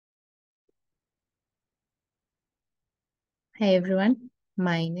Hi everyone,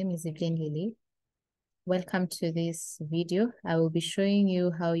 my name is Evelyn Lily. Welcome to this video. I will be showing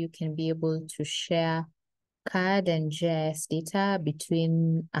you how you can be able to share CAD and GIS data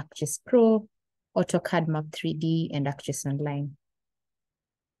between ArcGIS Pro, AutoCAD Map 3D, and ArcGIS Online.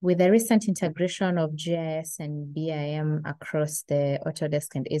 With the recent integration of GIS and BIM across the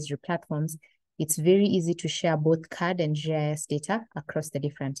Autodesk and Esri platforms, it's very easy to share both CAD and GIS data across the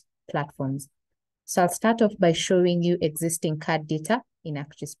different platforms. So I'll start off by showing you existing CAD data in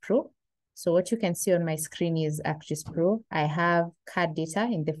ArcGIS Pro. So what you can see on my screen is ArcGIS Pro. I have CAD data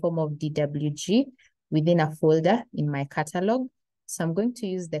in the form of DWG within a folder in my catalog. So I'm going to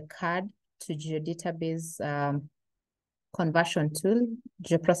use the CAD to geodatabase conversion tool,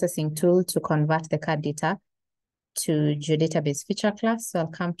 geoprocessing tool to convert the CAD data to geodatabase feature class. So I'll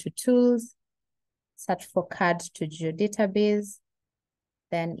come to tools, search for CAD to geodatabase,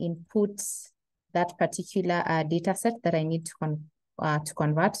 then input that particular data set that I need to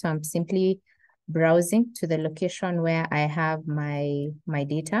convert. So I'm simply browsing to the location where I have my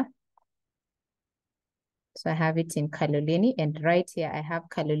data. So I have it in Kaloleni, and right here I have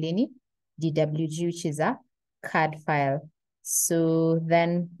Kaloleni DWG, which is a CAD file. So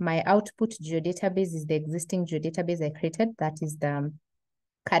then my output geodatabase is the existing geodatabase I created. That is the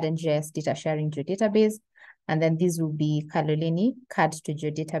CAD and GIS data sharing geodatabase. And then this will be Kaloleni CAD to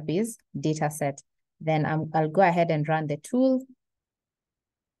geodatabase dataset. Then I'll go ahead and run the tool.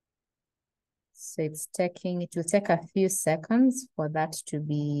 So it will take a few seconds for that to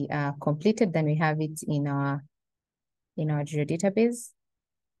be completed. Then we have it in our geodatabase.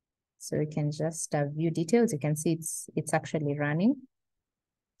 So we can just view details. You can see it's actually running.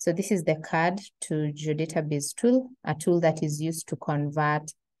 So this is the CAD to geodatabase tool, a tool that is used to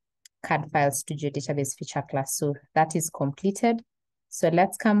convert CAD files to geodatabase feature class. So that is completed. So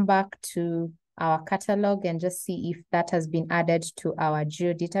let's come back to our catalog and just see if that has been added to our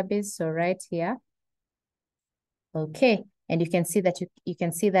geodatabase. So right here. Okay. And you can see that you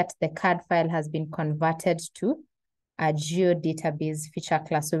can see that the CAD file has been converted to a geodatabase feature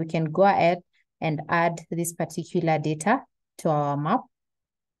class. So we can go ahead and add this particular data to our map.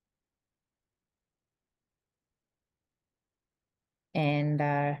 And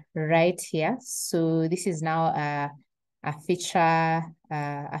right here, so this is now a feature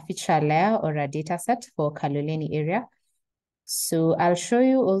layer or a data set for Kaloleni area. So I'll show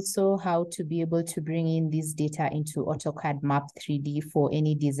you also how to be able to bring in this data into AutoCAD Map 3D for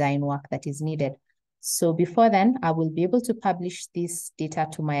any design work that is needed. So before then, I will be able to publish this data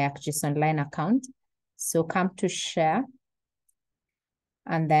to my ArcGIS Online account. So come to share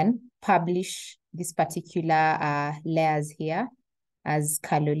and then publish this particular layers here as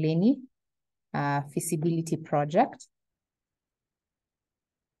Kaloleni feasibility project.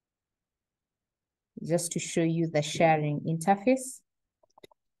 Just to show you the sharing interface.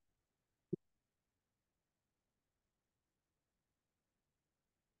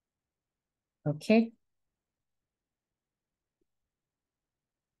 Okay.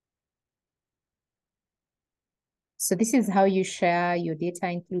 So this is how you share your data.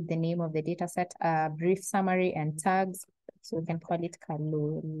 Include the name of the data set, a brief summary and tags. So we can call it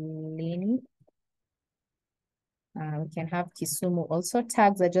Kaloleni. We can have Kisumu also.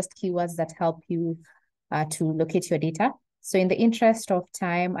 Tags are just keywords that help you to locate your data. So in the interest of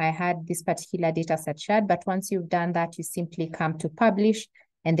time, I had this particular data set shared, but once you've done that, you simply come to publish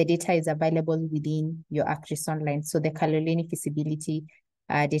and the data is available within your ArcGIS Online. So the Kaloleni feasibility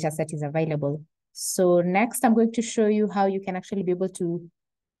data set is available. So next, I'm going to show you how you can actually be able to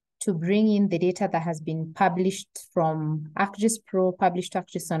bring in the data that has been published from ArcGIS Pro, published to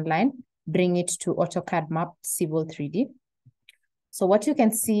ArcGIS Online, bring it to AutoCAD Map Civil 3D. So what you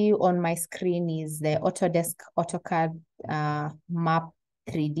can see on my screen is the Autodesk AutoCAD Map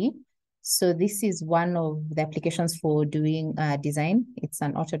 3D. So this is one of the applications for doing design. It's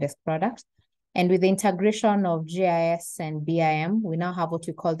an Autodesk product. And with the integration of GIS and BIM, we now have what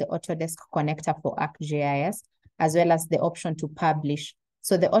we call the Autodesk connector for ArcGIS, as well as the option to publish.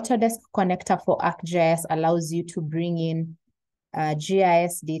 So the Autodesk connector for ArcGIS allows you to bring in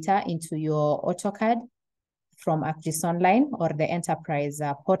GIS data into your AutoCAD from ArcGIS Online or the enterprise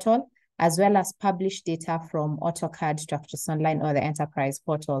portal, as well as publish data from AutoCAD to ArcGIS Online or the enterprise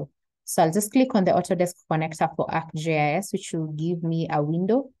portal. So I'll just click on the Autodesk connector for ArcGIS, which will give me a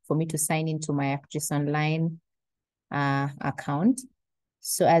window for me to sign into my ArcGIS Online account.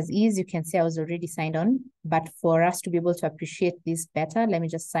 So as is, you can see I was already signed on, but for us to be able to appreciate this better, let me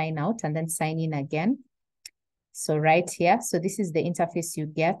just sign out and then sign in again. So right here, so this is the interface you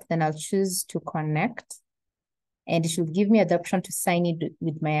get. Then I'll choose to connect. And it should give me the option to sign in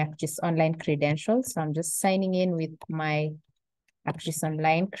with my ArcGIS Online credentials. So I'm just signing in with my ArcGIS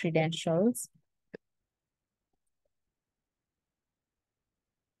Online credentials.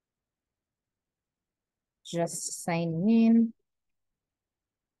 Just sign in.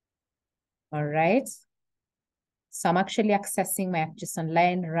 All right. So I'm actually accessing my ArcGIS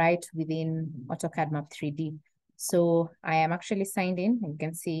Online right within AutoCAD Map 3D. So I am actually signed in. You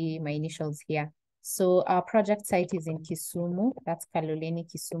can see my initials here. So our project site is in Kisumu. That's Kaloleni,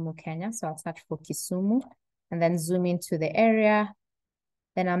 Kisumu, Kenya. So I'll search for Kisumu and then zoom into the area.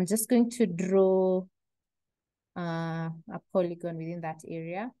 Then I'm just going to draw a polygon within that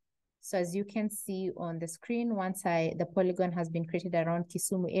area. So as you can see on the screen, once the polygon has been created around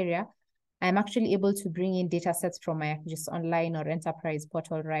Kisumu area, I'm actually able to bring in data sets from my ArcGIS Online or enterprise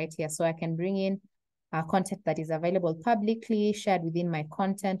portal right here. So I can bring in content that is available publicly, shared within my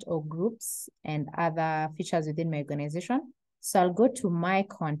content or groups, and other features within my organization. So I'll go to my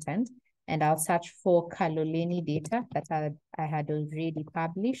content and I'll search for Kaloleni data that I had already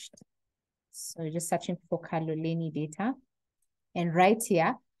published. So just searching for Kaloleni data. And right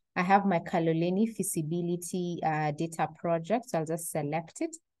here, I have my Kaloleni feasibility data project. So I'll just select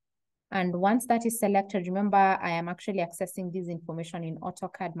it. And once that is selected, remember, I am actually accessing this information in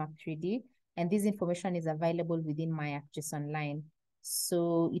AutoCAD Map 3D, and this information is available within my ArcGIS Online.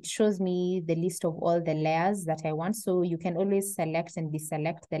 So it shows me the list of all the layers that I want. So you can always select and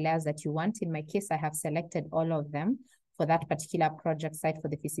deselect the layers that you want. In my case, I have selected all of them for that particular project site for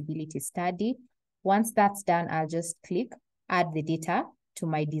the feasibility study. Once that's done, I'll just click add the data to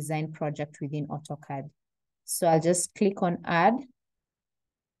my design project within AutoCAD. So I'll just click on add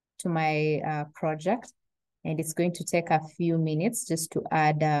to my project, and it's going to take a few minutes just to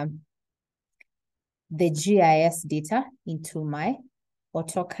add the GIS data into my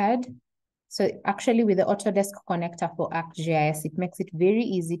AutoCAD. So actually with the Autodesk connector for ArcGIS, it makes it very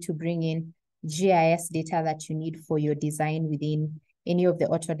easy to bring in GIS data that you need for your design within any of the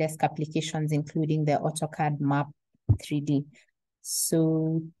Autodesk applications, including the AutoCAD Map 3D.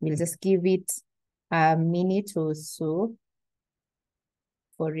 So we'll just give it a minute or so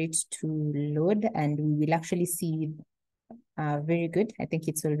for it to load, and we will actually see very good. I think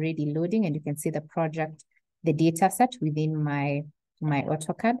it's already loading, and you can see the project, the data set within my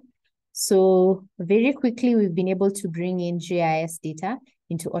AutoCAD. So very quickly, we've been able to bring in GIS data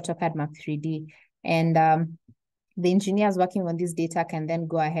into AutoCAD Map 3D. And the engineers working on this data can then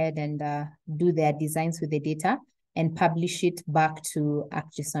go ahead and do their designs with the data and publish it back to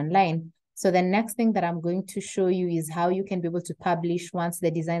ArcGIS Online. So the next thing that I'm going to show you is how you can be able to publish, once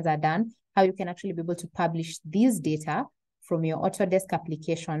the designs are done, how you can actually be able to publish these data from your Autodesk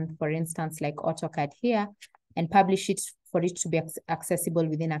application, for instance, like AutoCAD here, and publish it for it to be accessible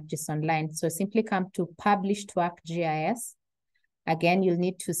within ArcGIS Online. So simply come to Publish to ArcGIS. Again, you'll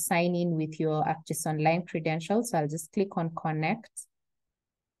need to sign in with your ArcGIS Online credentials. So I'll just click on Connect.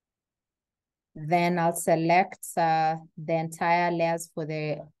 Then I'll select the entire layers for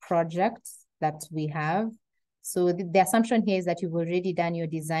the project that we have. So the assumption here is that you've already done your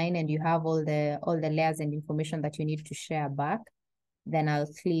design and you have all the layers and information that you need to share back. Then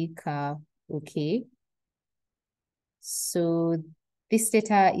I'll click OK. So this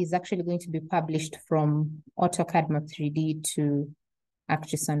data is actually going to be published from AutoCAD Map 3D to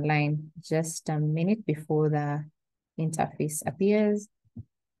ArcGIS Online. Just a minute before the interface appears.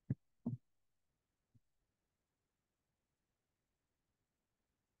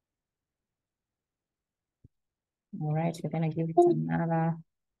 All right, we're gonna give it another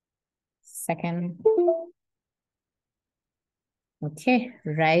second. Okay,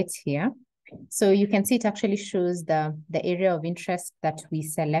 right here. So you can see it actually shows the area of interest that we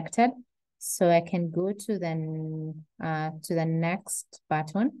selected. So I can go to the next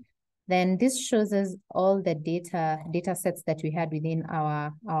button. Then this shows us all the data sets that we had within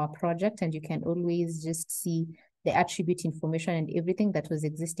our project, and you can always just see the attribute information and everything that was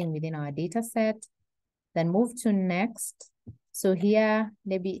existing within our data set. Then move to next. So here,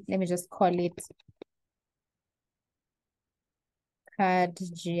 maybe let me just call it CAD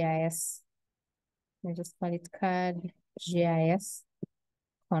GIS. Let me just call it CAD GIS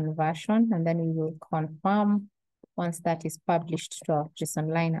conversion, and then we will confirm once that is published to our ArcGIS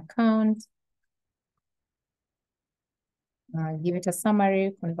Online account. Give it a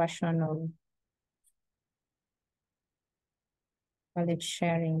summary, conversion of, call it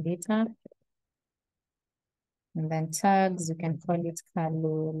sharing data. And then tags, you can call it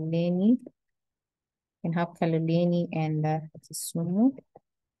Kaloleni. You can have Kaloleni and Kisumu.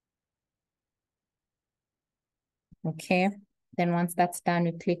 Okay, then once that's done,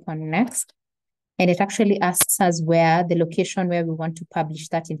 we click on next. And it actually asks us where the location where we want to publish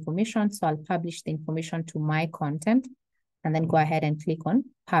that information. So I'll publish the information to my content. and then go ahead and click on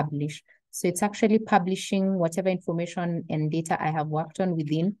publish. So it's actually publishing whatever information and data I have worked on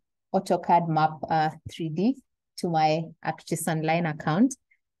within AutoCAD Map 3D to my ArcGIS Online account.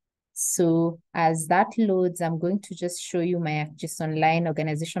 So as that loads, I'm going to just show you my ArcGIS Online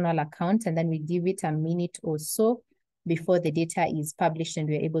organizational account, and then we give it a minute or so before the data is published and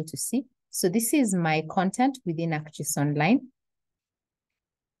we're able to see. So this is my content within ArcGIS Online.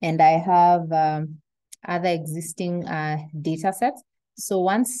 And I have other existing data sets. So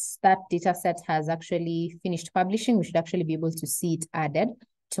once that data set has actually finished publishing, we should actually be able to see it added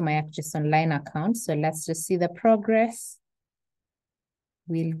to my ArcGIS Online account. So let's just see the progress.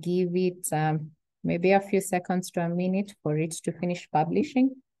 We'll give it maybe a few seconds to a minute for it to finish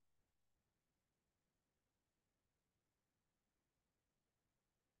publishing.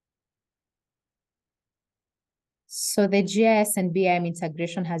 So the GIS and BIM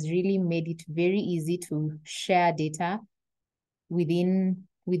integration has really made it very easy to share data within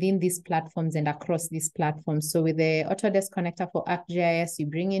these platforms and across these platforms. So with the Autodesk connector for ArcGIS, you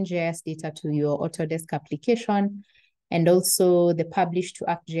bring in GIS data to your Autodesk application. And also the publish to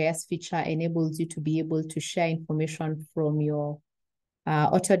ArcGIS feature enables you to be able to share information from your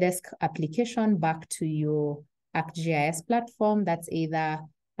Autodesk application back to your ArcGIS platform. That's either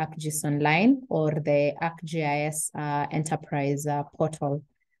ArcGIS Online or the ArcGIS Enterprise portal.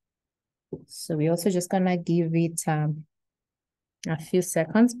 So we're also just gonna give it a few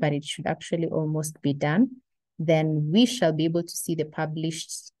seconds, but it should actually almost be done. Then we shall be able to see the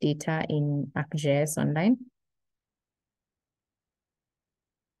published data in ArcGIS Online.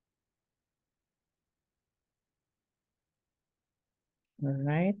 All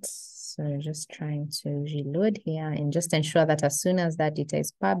right, so just trying to reload here and just ensure that as soon as that data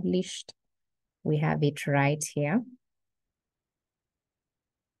is published, we have it right here.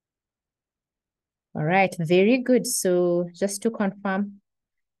 All right, very good. So just to confirm,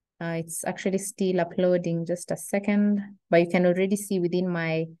 it's actually still uploading, just a second, but you can already see within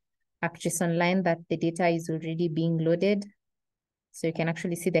my ArcGIS Online that the data is already being loaded. So you can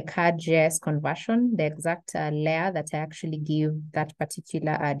actually see the CAD GIS conversion, the exact layer that I actually give that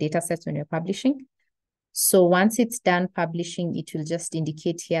particular data set when you're publishing. So once it's done publishing, it will just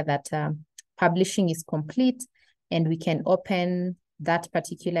indicate here that publishing is complete, and we can open that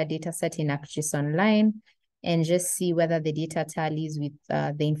particular data set in ArcGIS Online and just see whether the data tallies with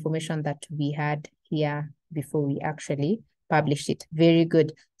the information that we had here before we actually published it. Very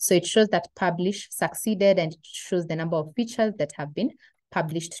good. So it shows that publish succeeded, and it shows the number of features that have been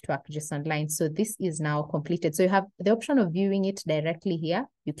published to ArcGIS Online. So this is now completed. So you have the option of viewing it directly here.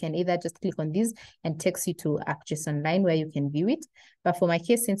 You can either just click on this and takes you to ArcGIS Online where you can view it. But for my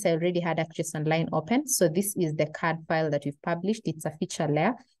case, since I already had ArcGIS Online open, so this is the CAD file that we've published. It's a feature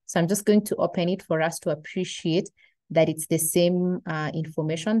layer. So I'm just going to open it for us to appreciate that it's the same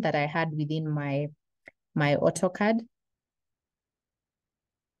information that I had within my AutoCAD.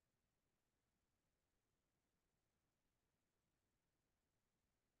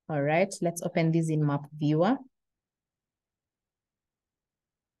 All right, let's open this in Map Viewer.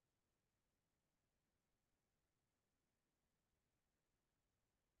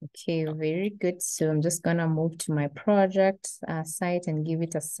 Okay, very good. So I'm just gonna move to my project site and give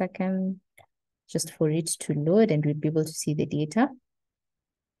it a second just for it to load, and we'll be able to see the data.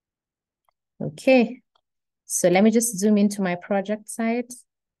 Okay, so let me just zoom into my project site.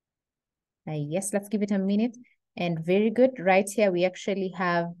 Yes, let's give it a minute. And very good. Right here, we actually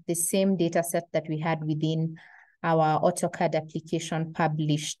have the same data set that we had within our AutoCAD application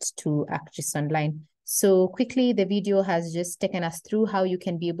published to ArcGIS Online. So quickly, the video has just taken us through how you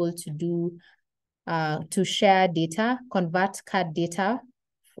can be able to do, to share data, convert CAD data,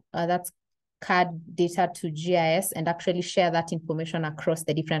 that's CAD data to GIS, and actually share that information across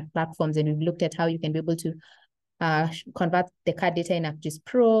the different platforms. And we've looked at how you can be able to convert the CAD data in ArcGIS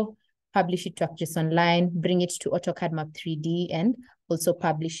Pro, publish it to ArcGIS Online, bring it to AutoCAD Map 3D, and also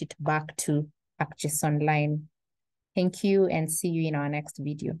publish it back to ArcGIS Online. Thank you, and see you in our next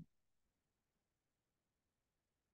video.